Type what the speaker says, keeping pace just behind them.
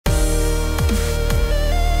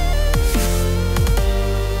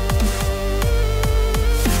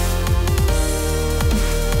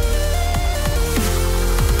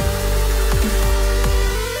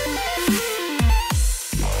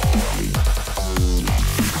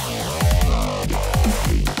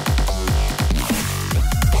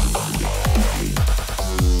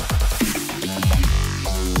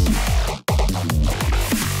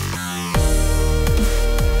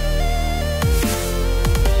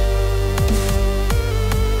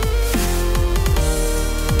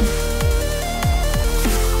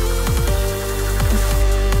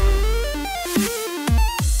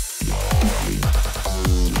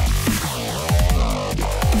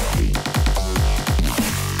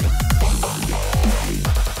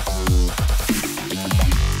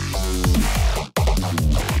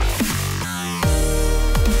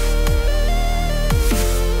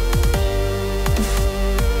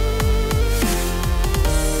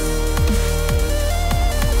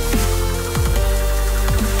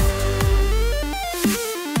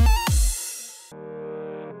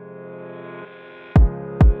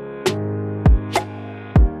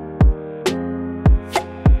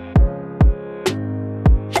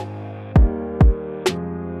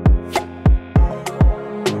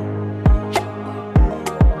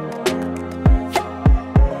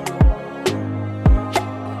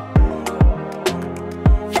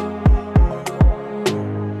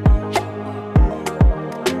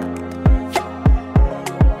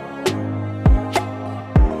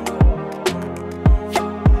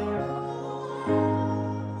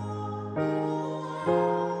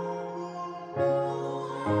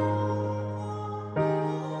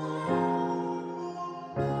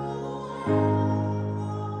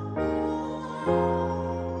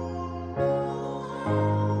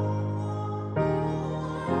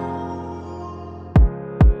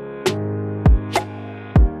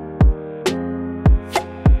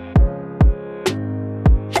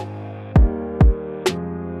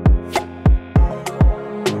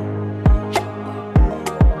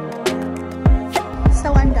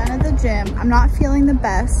not feeling the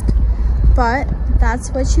best, but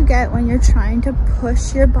that's what you get when you're trying to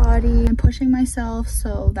push your body. I'm pushing myself,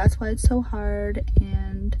 so that's why it's so hard.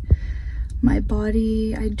 And my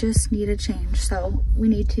body, I just need a change. So we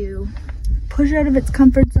need to push it out of its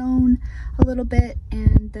comfort zone a little bit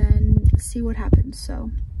and then see what happens.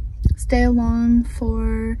 So stay along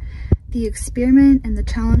for the experiment and the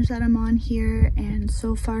challenge that I'm on here, and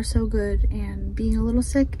so far so good, and being a little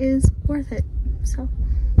sick is worth it. So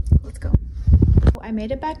let's go. I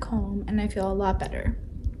made it back home and I feel a lot better.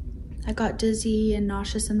 I got dizzy and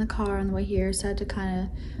nauseous in the car on the way here, so I had to kind of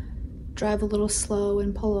drive a little slow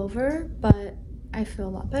and pull over, but I feel a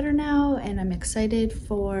lot better now, and I'm excited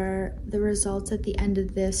for the results at the end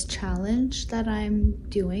of this challenge that I'm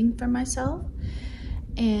doing for myself.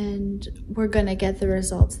 And we're gonna get the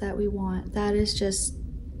results that we want. That is just,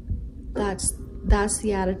 that's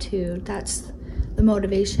the attitude, that's the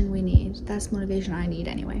motivation we need. That's motivation I need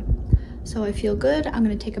anyway. So I feel good. I'm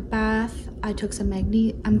gonna take a bath. I'm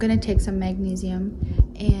gonna take some magnesium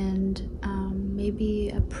and maybe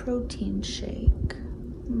a protein shake.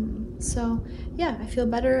 So yeah, I feel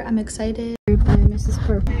better. I'm excited. By Mrs.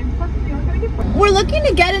 Purple. We're looking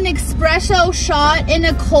to get an espresso shot in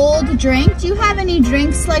a cold drink. Do you have any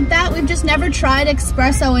drinks like that? We've just never tried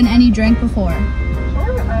espresso in any drink before.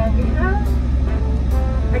 Sure, I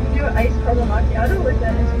can do an iced caramel macchiato with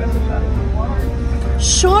an espresso shot if you want.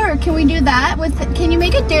 Sure, can we do that? Can you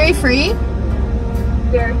make it dairy free?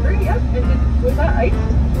 Dairy free, yep. And was that iced?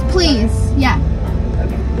 Please, yeah.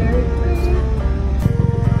 Okay, dairy free.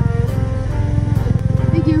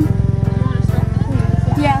 Thank you.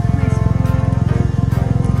 Yeah, please.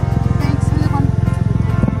 Thanks, have a good one.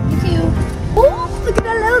 Thank you. Oh, look at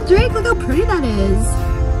that little drink. Look how pretty that is.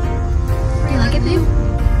 Do you like it, babe?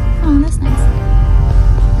 Oh, that's nice.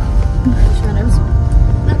 Shadows.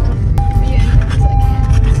 Nothing.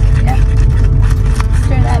 Yeah.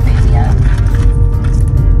 Stir that baby up.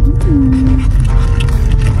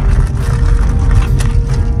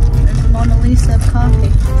 There's the Mona Lisa of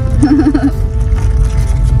coffee.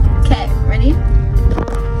 Okay, ready?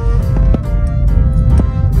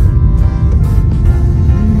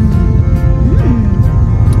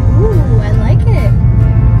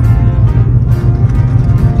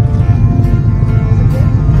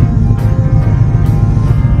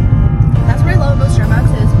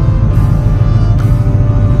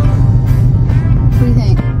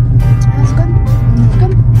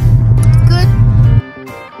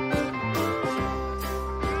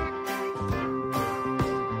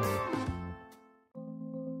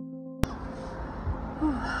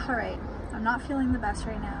 Alright, I'm not feeling the best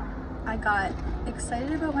right now. I got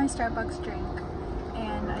excited about my Starbucks drink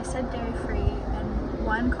and I said dairy free, and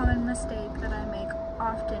one common mistake that I make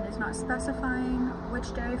often is not specifying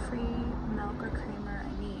which dairy free milk or creamer I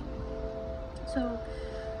need. So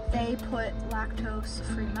they put lactose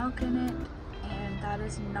free milk in it, and that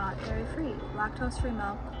is not dairy free. Lactose free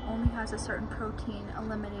milk only has a certain protein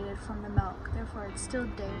eliminated from the milk, therefore it's still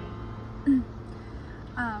dairy.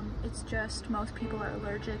 It's just most people are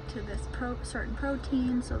allergic to this certain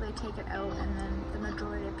protein, so they take it out, and then the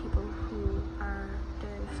majority of people who are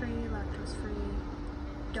dairy free, lactose free,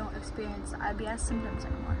 don't experience IBS symptoms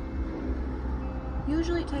anymore.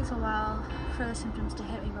 Usually it takes a while for the symptoms to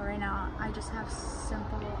hit me, but right now I just have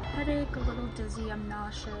simple headache, a little dizzy, I'm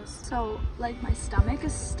nauseous. So like my stomach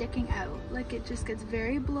is sticking out, like it just gets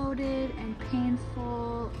very bloated and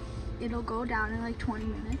painful. It'll go down in like 20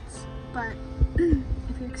 minutes, but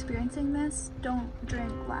if you're experiencing this, don't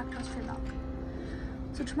drink lactose-free milk.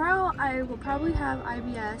 So tomorrow I will probably have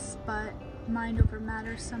IBS, but mind over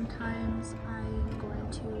matter sometimes. I'm going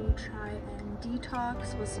to try and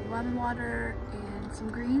detox with some lemon water and some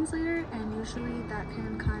greens later, and usually that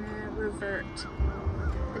can kind of revert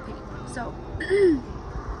the pain. So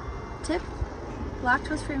tip,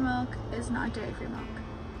 lactose-free milk is not dairy-free milk.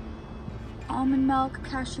 Almond milk,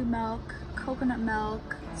 cashew milk, coconut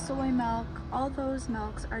milk, soy milk, all those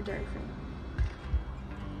milks are dairy free.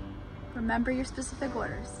 Remember your specific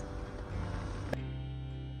orders.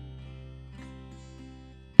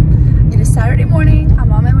 It is Saturday morning.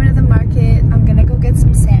 I'm on my way to the market. I'm gonna go get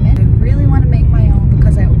some salmon. I really want to make my own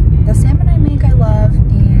because the salmon I make I love,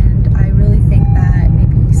 and I really think that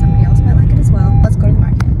maybe somebody else might like it as well. Let's go to the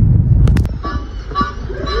market.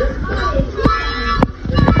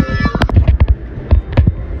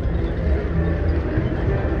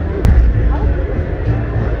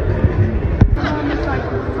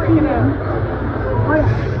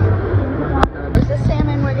 There's the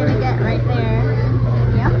salmon we're gonna get right there.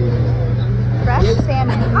 Yeah. Fresh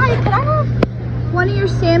salmon. Hi, could I have one of your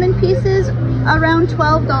salmon pieces around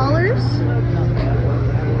 $12?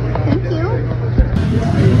 Thank you.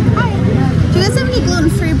 Hi. Do you guys have any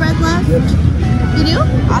gluten-free bread left? You do?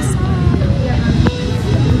 Awesome.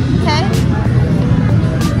 Okay.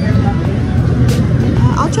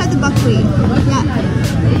 I'll try the buckwheat. Yeah.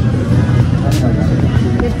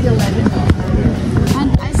 And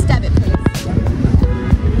iced debit, please.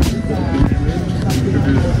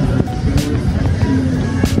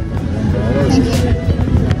 Thank you.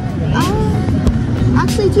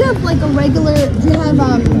 Actually, do you have like a regular, do you have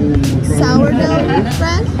sourdough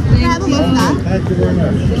bread? Can I have a loaf of that? Thank you very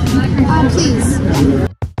much. Please.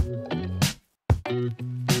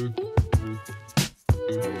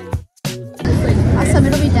 Awesome,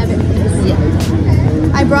 it'll be debit, please. Yeah.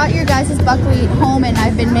 I brought your guys' buckwheat home and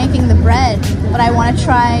I've been making the bread, but I want to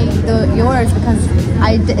try yours because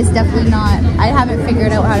it's definitely not, I haven't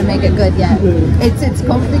figured out how to make it good yet. It's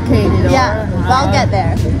complicated. Yeah, well, I'll get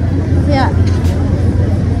there. Yeah.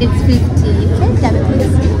 It's 50. Okay, debit,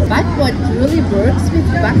 please. But what really works with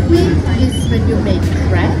buckwheat is when you make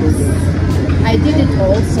crepes. I did it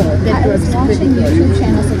also. That works pretty good. YouTube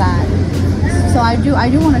channels of that. So I do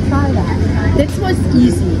want to try that. That was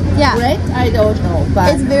easy. Yeah. Bread, I don't know,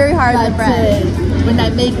 but It's very hard with bread. When I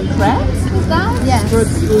make crepes with that, Yes. it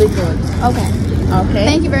works really good. Okay. Okay.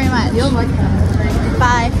 Thank you very much. You're welcome.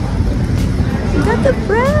 Bye. We got the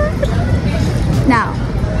bread. Now,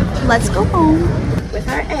 let's go home. With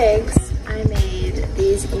our eggs, I made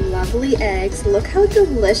these lovely eggs. Look how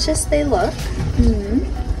delicious they look.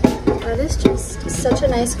 That is just such a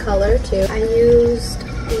nice color too. I used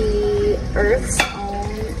the Earth's Own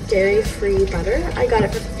dairy-free butter. I got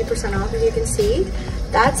it for 50% off, as you can see.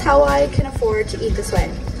 That's how I can afford to eat this way.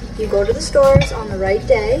 You go to the stores on the right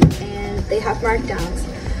day and they have markdowns.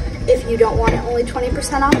 If you don't want it only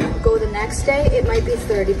 20% off, go the next day, it might be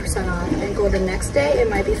 30% off. And go the next day, it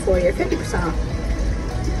might be 40 or 50% off.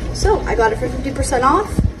 So I got it for 50%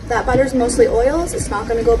 off. That butter's mostly oils. It's not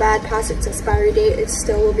gonna go bad past its expiry date. It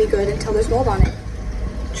still will be good until there's mold on it.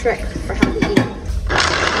 Trick for healthy eating.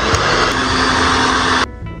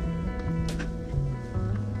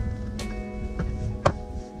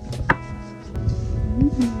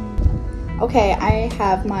 Okay, I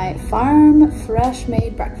have my farm fresh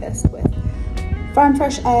made breakfast with farm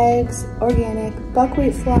fresh eggs, organic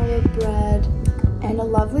buckwheat flour bread, and a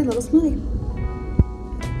lovely little smoothie.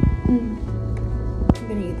 I'm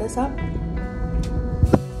gonna eat this up.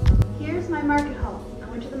 Here's my market haul. I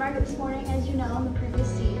went to the market this morning, as you know, in the previous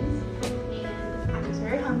scenes, and I was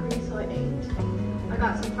very hungry, so I ate. I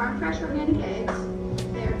got some farm fresh organic eggs.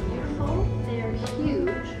 They're beautiful, they're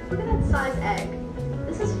huge. Look at that size egg.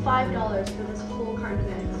 This is $5 for this whole carton of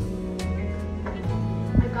eggs.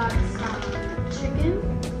 I got some chicken.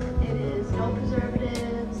 It is no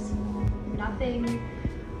preservatives, nothing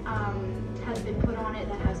has been put on it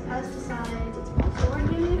that has pesticides. It's also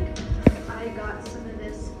organic. I got some of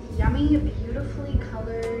this yummy, beautifully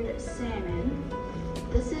colored salmon.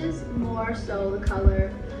 This is more so the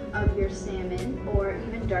color of your salmon, or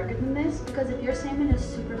even darker than this, because if your salmon is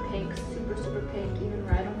super pink, super pink, even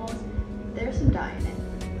red almost, there's some dye in it.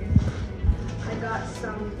 I got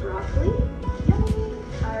some broccoli. Yummy!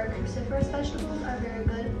 Our cruciferous vegetables are very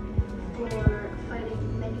good for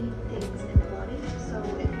fighting many things in the body. So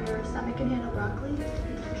if your stomach can handle broccoli,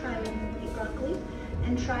 try and eat broccoli.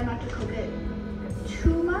 And try not to cook it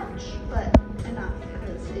too much, but enough,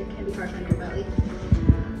 because it can be harsh on your belly.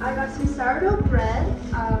 I got some sourdough bread.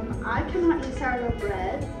 I cannot eat sourdough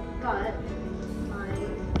bread, but my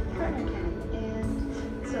partner can.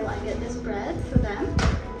 And so I get this bread for them.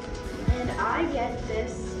 And I get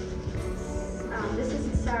this, this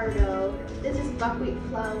is sourdough, this is buckwheat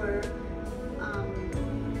flour,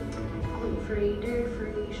 gluten-free,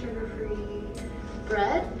 dairy-free, sugar-free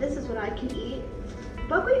bread. This is what I can eat.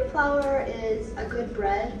 Buckwheat flour is a good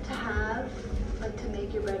bread to have, like to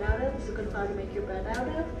make your bread out of. It's a good flour to make your bread out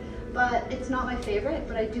of, but it's not my favorite,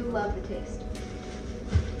 but I do love the taste.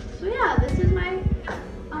 So yeah, this is my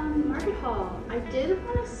market haul. I did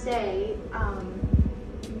want to say,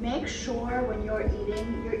 make sure when you're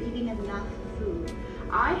eating enough food.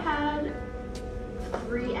 I had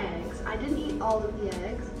 3 eggs. I didn't eat all of the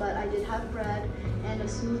eggs, but I did have bread and a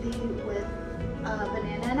smoothie with a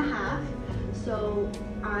banana and a half. So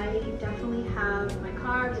I definitely have my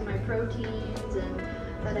carbs and my proteins and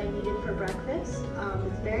that I needed for breakfast.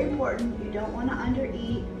 It's very important. You don't want to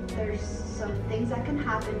undereat. There's some things that can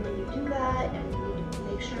happen when you do that, and you need to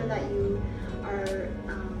make sure that you are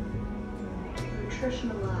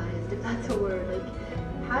nutritionalized, if that's a word.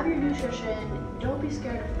 Like, have your nutrition, don't be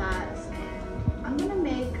scared of fats, and I'm gonna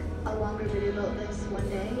make a longer video about this one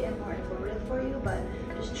day and more informative for you, but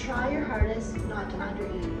just try your hardest not to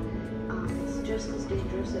undereat. It's just as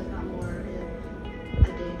dangerous, if not more, a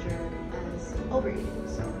danger as overeating.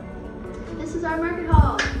 So this is our market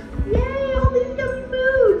haul. Yay, all these yummy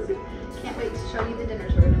foods. Can't wait to show you the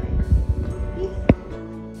dinners we're gonna make. Peace.